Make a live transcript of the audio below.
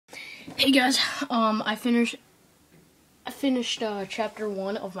Hey guys, I finished chapter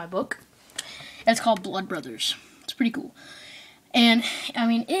 1 of my book. It's called Blood Brothers. It's pretty cool. And I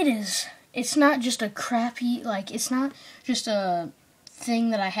mean, it's not just a crappy, it's not just a thing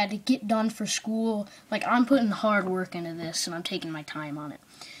that I had to get done for school. Like, I'm putting hard work into this and I'm taking my time on it.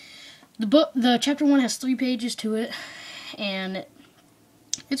 The chapter 1 has 3 pages to it, and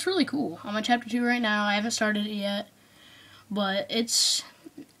it's really cool. I'm on chapter 2 right now. I haven't started it yet, but it's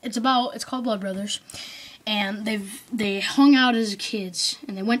called Blood Brothers, and they hung out as kids,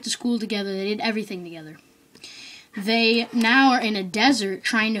 and they went to school together. They did everything together. They now are in a desert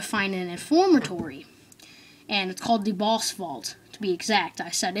trying to find an informatory, and it's called the Boss Vault, to be exact. I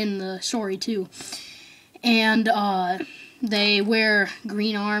said in the story too. And they wear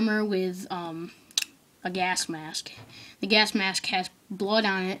green armor with a gas mask. The gas mask has blood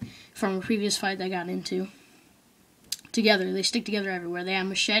on it from a previous fight they got into. Together, they stick together everywhere. They have a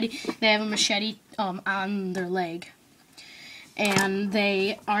machete on their leg, and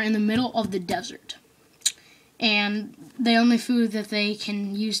they are in the middle of the desert. And the only food that they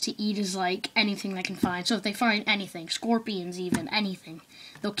can use to eat is like anything they can find. So if they find anything, scorpions, even anything,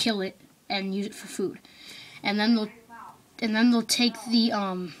 they'll kill it and use it for food. And then they'll take the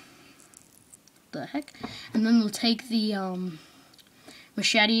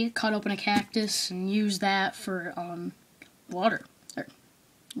machete, cut open a cactus, and use that for water or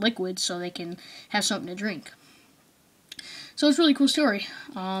liquid, so they can have something to drink. So it's a really cool story.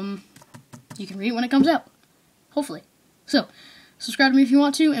 You can read it when it comes out, hopefully. So subscribe to me if you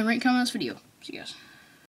want to, and rate and comment on this video. See you guys.